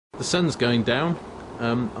The sun's going down.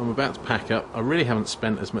 I'm about to pack up. I really haven't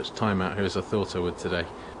spent as much time out here as I thought I would today.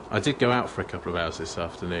 I did go out for a couple of hours this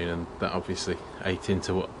afternoon, and that obviously ate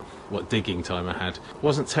into what digging time I had.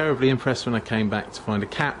 Wasn't terribly impressed when I came back to find a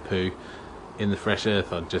cat poo in the fresh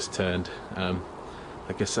earth I'd just turned. I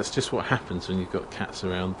guess that's just what happens when you've got cats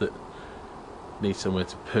around that need somewhere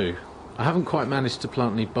to poo. I haven't quite managed to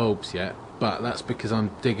plant any bulbs yet, but that's because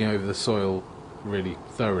I'm digging over the soil really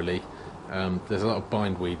thoroughly. There's a lot of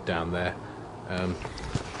bindweed down there. In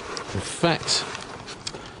fact,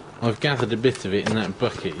 I've gathered a bit of it in that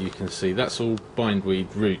bucket. You can see that's all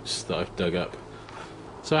bindweed roots that I've dug up.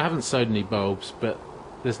 So I haven't sowed any bulbs, but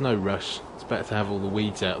there's no rush. It's better to have all the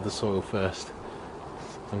weeds out of the soil first.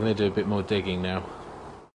 I'm going to do a bit more digging now.